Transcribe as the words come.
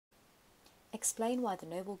explain why the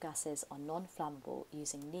noble gases are non-flammable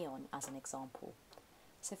using neon as an example.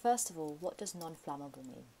 So first of all, what does non-flammable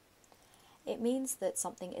mean? It means that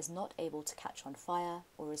something is not able to catch on fire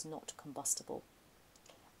or is not combustible.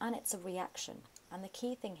 And it's a reaction. And the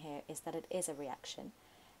key thing here is that it is a reaction,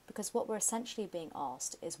 because what we're essentially being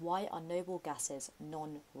asked is, why are noble gases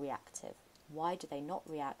non-reactive? Why do they not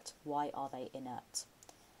react? Why are they inert?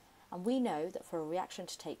 And we know that for a reaction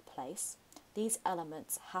to take place, these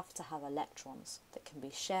elements have to have electrons that can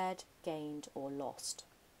be shared, gained, or lost.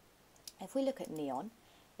 If we look at neon,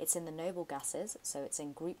 it's in the noble gases, so it's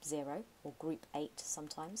in group 0 or group 8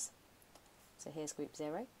 sometimes. So here's group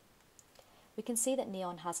 0. We can see that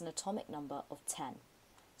neon has an atomic number of 10.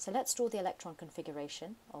 So let's draw the electron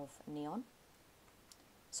configuration of neon.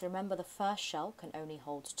 So remember, the first shell can only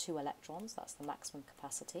hold 2 electrons, that's the maximum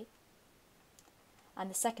capacity. And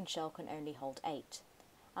the second shell can only hold 8.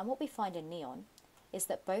 And what we find in neon is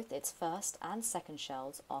that both its first and second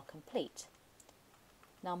shells are complete.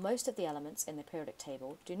 Now, most of the elements in the periodic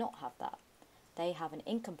table do not have that. They have an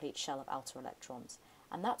incomplete shell of outer electrons,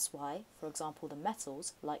 and that's why, for example, the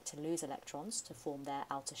metals like to lose electrons to form their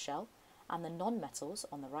outer shell, and the non-metals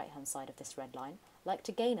on the right-hand side of this red line like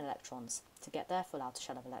to gain electrons to get their full outer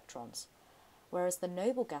shell of electrons. Whereas the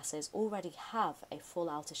noble gases already have a full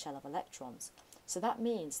outer shell of electrons, so that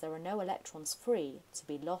means there are no electrons free to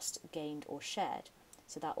be lost, gained, or shared,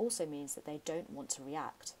 so that also means that they don't want to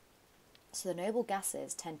react. So the noble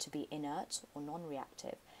gases tend to be inert or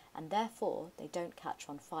non-reactive, and therefore they don't catch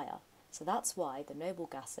on fire. So that's why the noble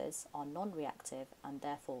gases are non-reactive and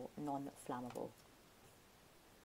therefore non-flammable.